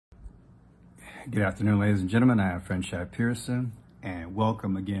Good afternoon, ladies and gentlemen. I am Franchise Pearson, and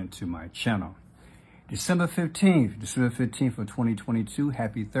welcome again to my channel. December 15th of 2022.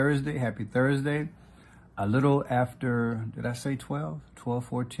 Happy Thursday. Happy Thursday. A little after, did I say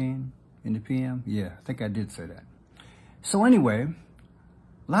 12:14 in the PM? Yeah, I think I did say that. So anyway,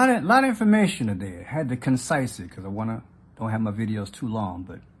 a lot of information today. I had to concise it because don't have my videos too long,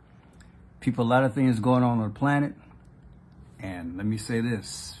 but people, a lot of things going on the planet. And let me say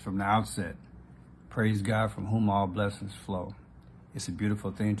this from the outset. Praise God from whom all blessings flow. It's a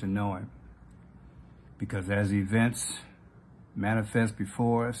beautiful thing to know Him. Because as events manifest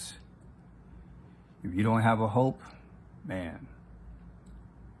before us, if you don't have a hope, man,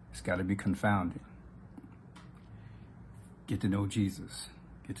 it's got to be confounding. Get to know Jesus.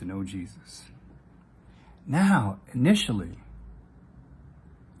 Get to know Jesus. Now, initially,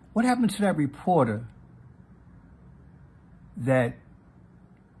 what happened to that reporter that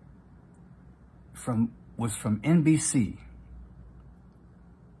was from NBC?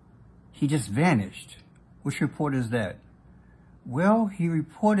 He just vanished. Which report is that? Well, he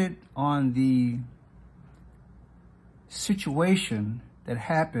reported on the situation that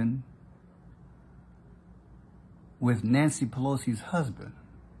happened with Nancy Pelosi's husband.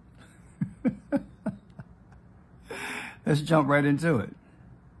 Let's jump right into it.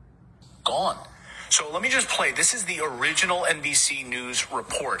 Gone. So let me just play. This is the original NBC News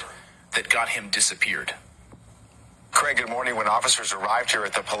report that got him disappeared. Craig, good morning. When officers arrived here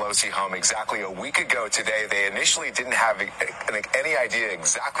at the Pelosi home exactly a week ago today, they initially didn't have any idea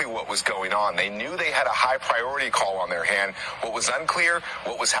exactly what was going on. They knew they had a high priority call on their hand. What was unclear,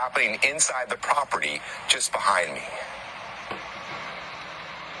 what was happening inside the property just behind me.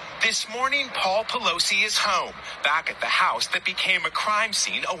 This morning, Paul Pelosi is home, back at the house that became a crime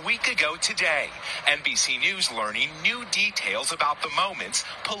scene a week ago today. NBC News learning new details about the moments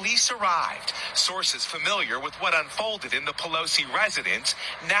police arrived. Sources familiar with what unfolded in the Pelosi residence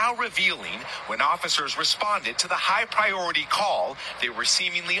now revealing when officers responded to the high-priority call, they were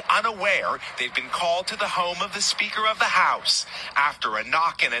seemingly unaware they'd been called to the home of the Speaker of the House. After a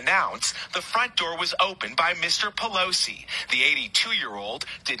knock and announce, the front door was opened by Mr. Pelosi. The 82-year-old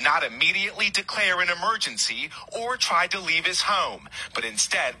did not immediately declare an emergency or try to leave his home, but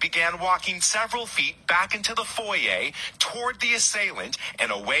instead began walking several feet back into the foyer toward the assailant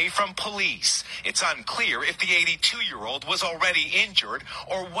and away from police. It's unclear if the 82-year-old was already injured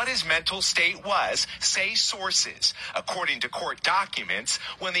or what his mental state was, say sources. According to court documents,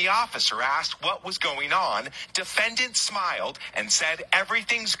 when the officer asked what was going on, defendant smiled and said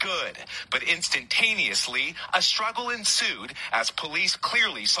everything's good. But instantaneously, a struggle ensued as police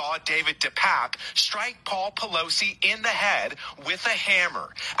clearly saw David DePape strike Paul Pelosi in the head with a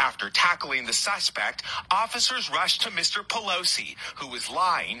hammer. After tackling the suspect, officers rushed to Mr. Pelosi, who was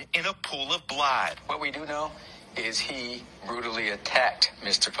lying in a pool of blood. What we do know is he brutally attacked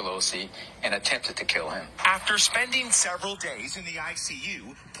Mr. Pelosi and attempted to kill him. After spending several days in the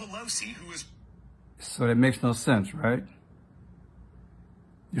ICU, Pelosi, who is... So that makes no sense, right?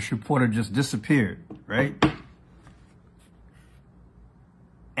 This reporter just disappeared, right?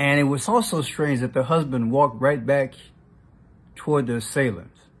 And it was also strange that the husband walked right back toward the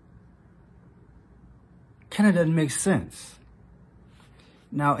assailant. Kind of doesn't make sense.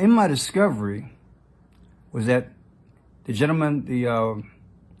 Now, in my discovery was that the gentleman, the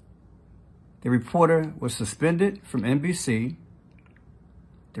reporter was suspended from NBC.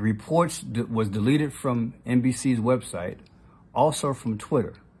 The reports was deleted from NBC's website, also from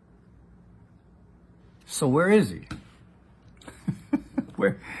Twitter. So where is he?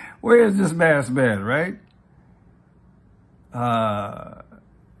 Where is this masked man, right?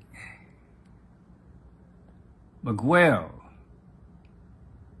 Miguel.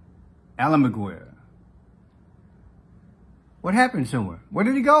 Alan Miguel. What happened to him? Where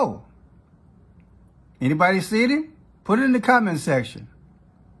did he go? Anybody see him? Put it in the comment section.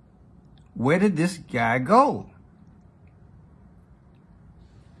 Where did this guy go?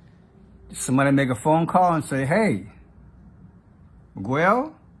 Did somebody make a phone call and say, hey,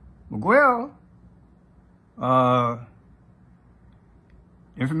 Miguel,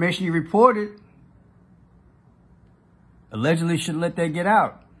 information you reported allegedly should let that get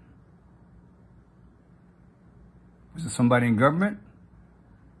out. Was it somebody in government?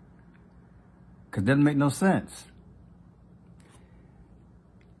 Because it doesn't make no sense.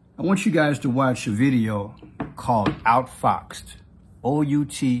 I want you guys to watch a video called Outfoxed.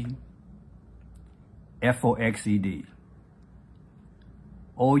 OUTFOXED.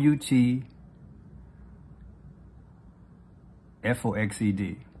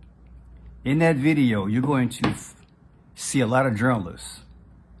 OUTFOXED. In that video, you're going to see a lot of journalists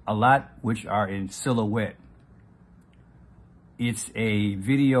a lot which are in silhouette. It's a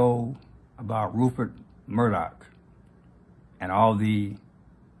video about Rupert Murdoch and all the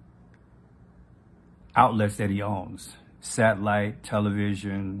outlets that he owns. Satellite,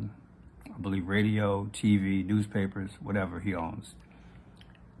 television, I believe radio, TV, newspapers, whatever he owns.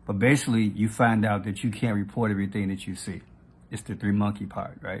 But basically, you find out that you can't report everything that you see. It's the three monkey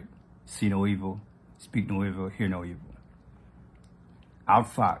part, right? See no evil, speak no evil, hear no evil.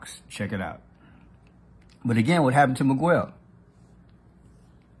 Outfox, check it out. But again, what happened to Miguel?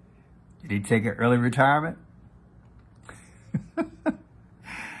 Did he take an early retirement?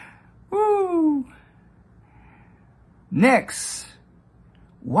 Woo! Next,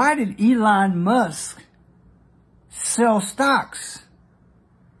 why did Elon Musk sell stocks?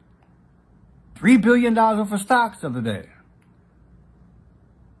 $3 billion worth of stocks the other day.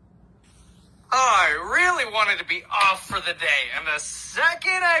 I really wanted to be off for the day, and the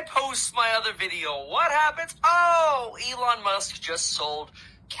second I post my other video, what happens? Oh, Elon Musk just sold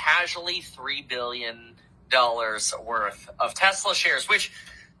casually $3 billion worth of Tesla shares, which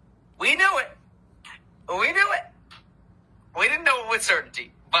we knew it. We knew it. We didn't know it with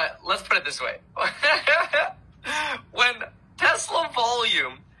certainty, but let's put it this way. When Tesla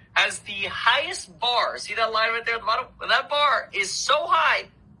volume has the highest bar, see that line right there at the bottom? When that bar is so high,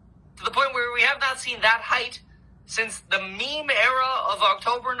 to the point where we have not seen that height since the meme era of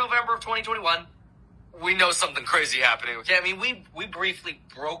October, November of 2021, we know something crazy happening, okay? I mean, we briefly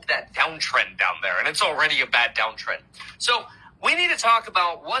broke that downtrend down there, and it's already a bad downtrend. So we need to talk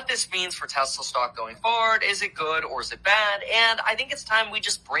about what this means for Tesla stock going forward. Is it good or is it bad? And I think it's time we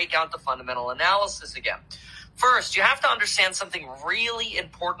just break out the fundamental analysis again. First, you have to understand something really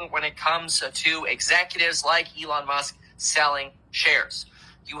important when it comes to executives like Elon Musk selling shares.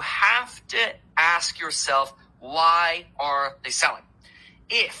 You have to ask yourself, why are they selling?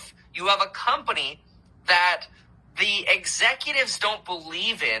 If you have a company that the executives don't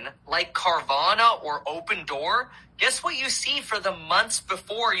believe in, like Carvana or Open Door, guess what you see for the months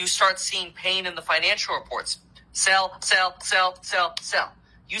before you start seeing pain in the financial reports? Sell, sell, sell, sell, sell.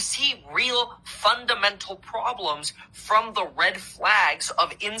 You see real fundamental problems from the red flags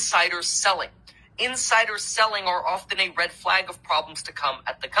of insider selling. Insider selling are often a red flag of problems to come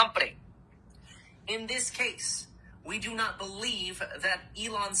at the company. In this case, we do not believe that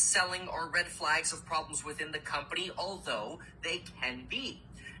Elon's selling are red flags of problems within the company, although they can be.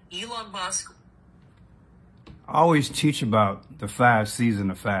 Elon Musk... I always teach about the 5 C's and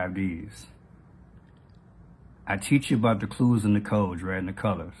the 5 D's. I teach you about the clues and the codes, right, and the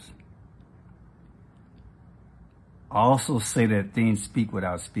colors. I also say that things speak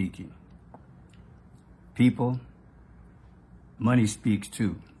without speaking. People, money speaks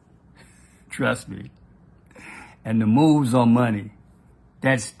too. Trust me. And the moves on money,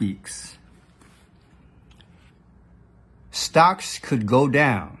 that speaks. Stocks could go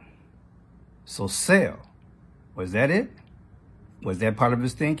down, so sell. Was that it? Was that part of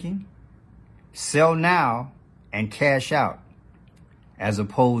his thinking? Sell now and cash out, as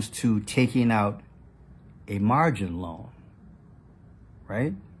opposed to taking out a margin loan,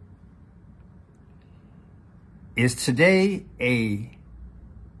 right? Is today is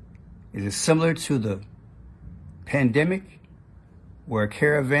it similar to the pandemic, where a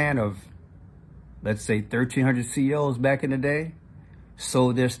caravan of, let's say, 1,300 CEOs back in the day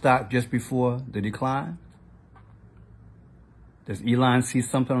sold their stock just before the decline? Does Elon see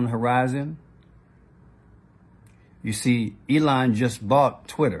something on the horizon? You see, Elon just bought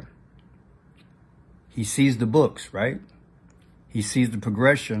Twitter. He sees the books, right? He sees the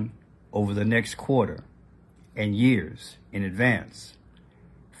progression over the next quarter and years in advance,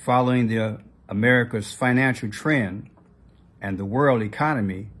 following the America's financial trend and the world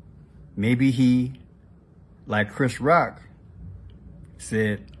economy. Maybe he, like Chris Rock,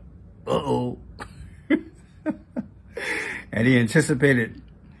 said, uh-oh. And he anticipated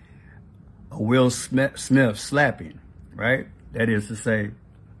a Will Smith slapping, right? That is to say,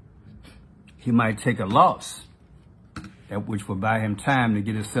 he might take a loss, which will buy him time to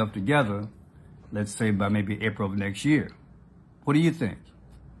get himself together, let's say by maybe April of next year. What do you think?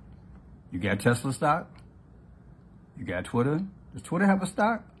 You got Tesla stock? You got Twitter? Does Twitter have a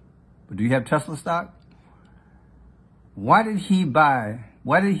stock? But do you have Tesla stock? Why did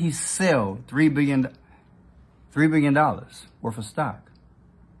he sell $3 billion worth of stock?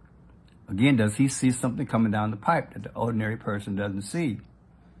 Again, does he see something coming down the pipe that the ordinary person doesn't see?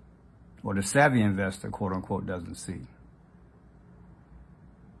 Or the savvy investor, quote unquote, doesn't see?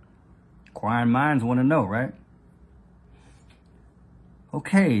 Inquiring minds want to know, right?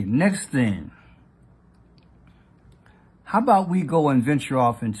 Okay, next thing. How about we go and venture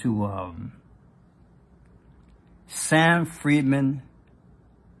off into Sam Friedman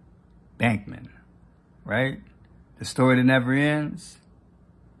Bankman, right? The story that never ends.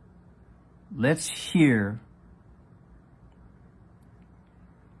 Let's hear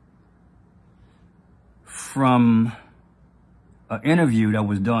from an interview that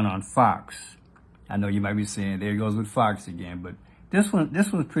was done on Fox. I know you might be saying, there he goes with Fox again, but this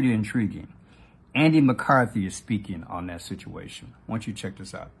one's pretty intriguing. Andy McCarthy is speaking on that situation. Why don't you check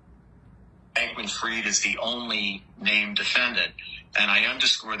this out? Bankman-Fried is the only named defendant, and I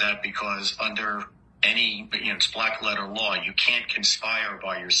underscore that because under any, it's black letter law, you can't conspire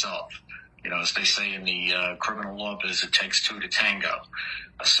by yourself. As they say in the criminal law biz, it takes two to tango.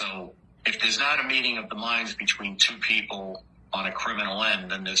 So if there's not a meeting of the minds between two people on a criminal end,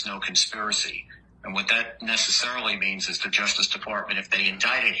 then there's no conspiracy. And what that necessarily means is the Justice Department, if they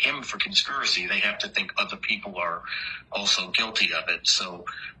indicted him for conspiracy, they have to think other people are also guilty of it. So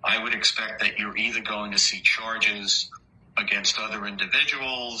I would expect that you're either going to see charges against other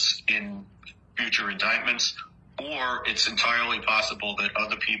individuals in future indictments, or it's entirely possible that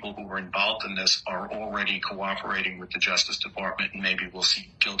other people who were involved in this are already cooperating with the Justice Department, and maybe we'll see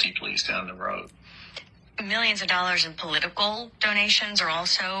guilty pleas down the road. Millions of dollars in political donations are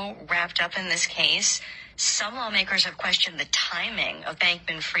also wrapped up in this case. Some lawmakers have questioned the timing of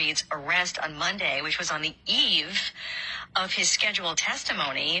Bankman-Fried's arrest on Monday, which was on the eve of his scheduled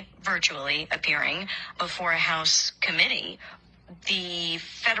testimony, virtually appearing before a House committee. The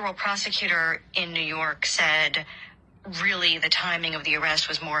federal prosecutor in New York said really the timing of the arrest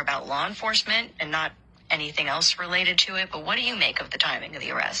was more about law enforcement and not anything else related to it. But what do you make of the timing of the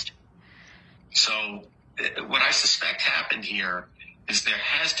arrest? So what I suspect happened here is there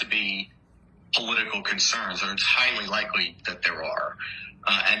has to be political concerns, or it's highly likely that there are.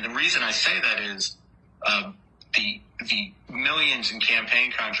 And the reason I say that is the millions in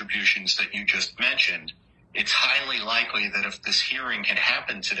campaign contributions that you just mentioned, it's highly likely that if this hearing had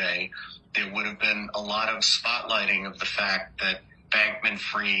happened today, there would have been a lot of spotlighting of the fact that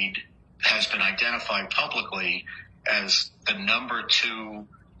Bankman-Fried has been identified publicly as the number 2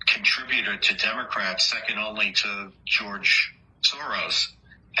 contributor to Democrats, second only to George Soros,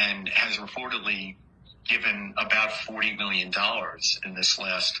 and has reportedly given about $40 million in this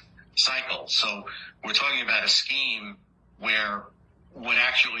last cycle. So we're talking about a scheme where what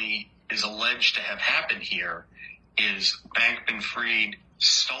actually is alleged to have happened here is Bankman-Fried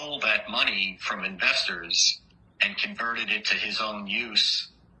stole that money from investors and converted it to his own use,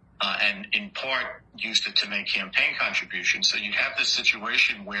 and in part used it to make campaign contributions. So you have this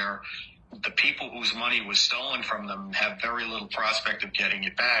situation where the people whose money was stolen from them have very little prospect of getting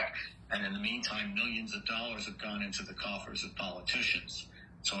it back. And in the meantime, millions of dollars have gone into the coffers of politicians.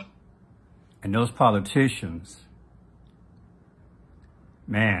 And those politicians,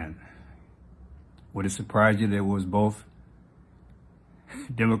 man, would it surprise you that it was both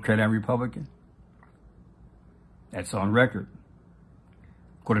Democrat and Republican? That's on record,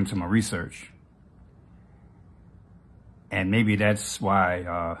 according to my research. And maybe that's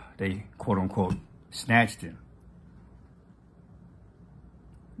why they, quote unquote, snatched him.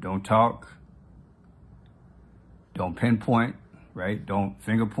 Don't talk. Don't pinpoint, right? Don't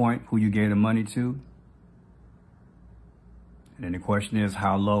finger point who you gave the money to. And then the question is,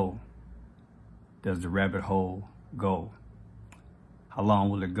 how low does the rabbit hole go? How long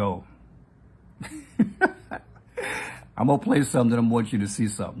will it go? I'm going to play something and I want you to see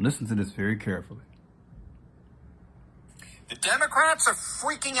something. Listen to this very carefully. The Democrats are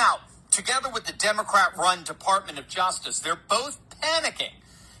freaking out. Together with the Democrat-run Department of Justice, they're both panicking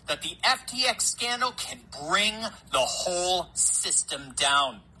that the FTX scandal can bring the whole system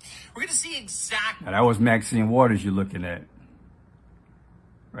down. We're going to see exactly... Now, that was Maxine Waters you're looking at.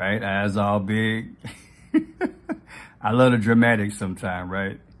 Right? Eyes all big. I love the dramatics sometimes,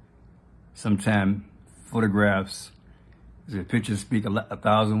 right? Sometimes photographs, the pictures speak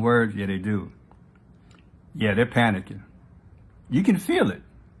 1,000 words. Yeah, they do. Yeah, they're panicking. You can feel it.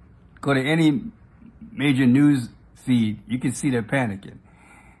 Go to any major news feed, you can see they're panicking.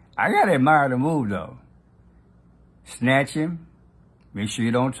 I gotta admire the move though. Snatch him. Make sure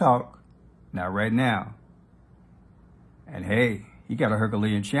you don't talk. Not right now. And hey, he got a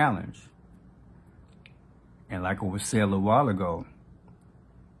Herculean challenge. And like it was said a little while ago,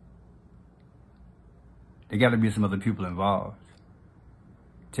 there got to be some other people involved.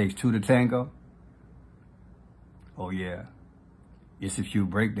 Takes 2 to tango. Oh yeah, it's a few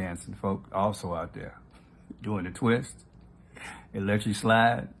breakdancing folk also out there doing the twist, electric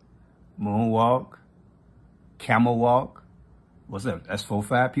slide, moonwalk, camel walk. What's up? That's 4 or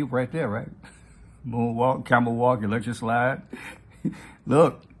 5 people right there, right? Moonwalk, camel walk, electric slide.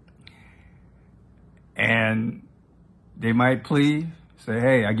 Look. And they might plead, say,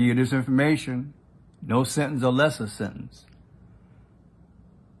 hey, I give you this information, no sentence or lesser sentence.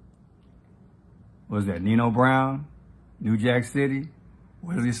 What was that, Nino Brown, New Jack City?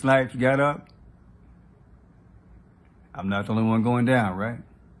 Wesley Snipes got up? I'm not the only one going down, right?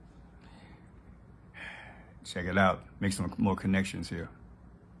 Check it out. Make some more connections here.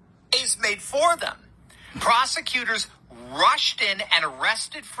 Is made for them. Prosecutors rushed in and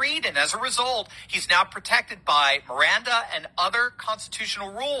arrested Freed, and as a result, he's now protected by Miranda and other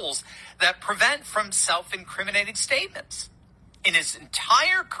constitutional rules that prevent from self-incriminating statements. In his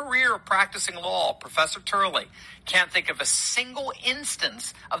entire career of practicing law, Professor Turley can't think of a single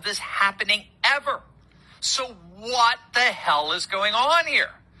instance of this happening ever. So what the hell is going on here?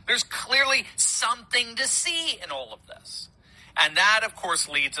 There's clearly something to see in all of this. And that, of course,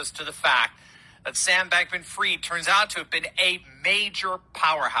 leads us to the fact that Sam Bankman-Fried turns out to have been a major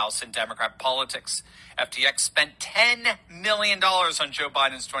powerhouse in Democrat politics. FTX spent $10 million on Joe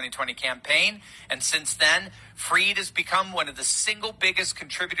Biden's 2020 campaign, and since then, Fried has become one of the single biggest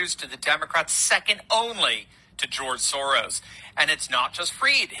contributors to the Democrats, second only to George Soros. And it's not just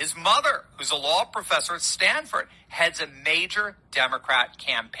Fried. His mother, who's a law professor at Stanford, heads a major Democrat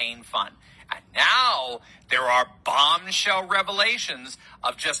campaign fund. And now there are bombshell revelations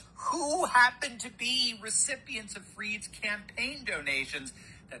of just who happened to be recipients of Fried's campaign donations.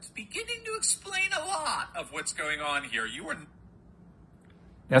 That's beginning to explain a lot of what's going on here.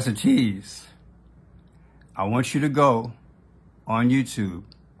 That's a tease. I want you to go on YouTube.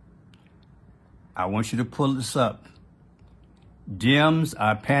 I want you to pull this up. Dems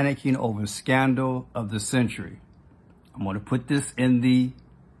are panicking over scandal of the century. I'm going to put this in the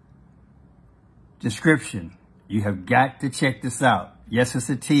description. You have got to check this out. Yes, it's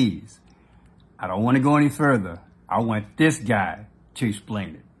a tease. I don't want to go any further. I want this guy to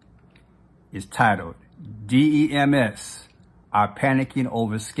explain it. It's titled, DEMS are panicking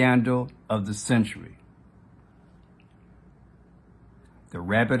over scandal of the century. The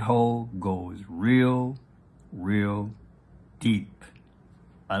rabbit hole goes real, real deep.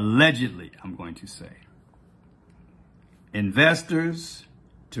 Allegedly, I'm going to say. Investors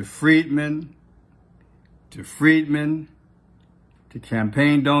to Friedman, to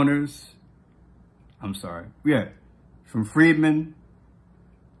campaign donors. From Friedman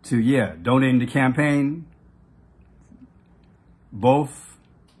to, donating to campaign. Both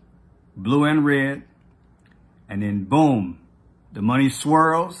blue and red. And then boom, the money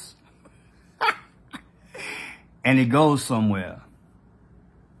swirls and it goes somewhere.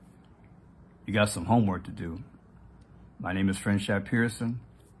 You got some homework to do. My name is Friendship Pearson.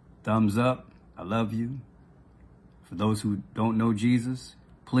 Thumbs up. I love you. For those who don't know Jesus,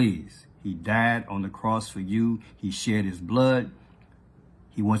 please, he died on the cross for you. He shed his blood.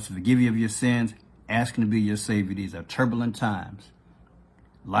 He wants to forgive you of your sins, asking to be your savior. These are turbulent times.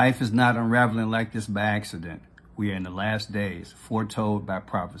 Life is not unraveling like this by accident. We are in the last days, foretold by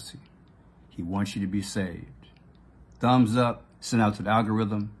prophecy. He wants you to be saved. Thumbs up, send out to the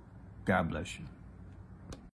algorithm. God bless you.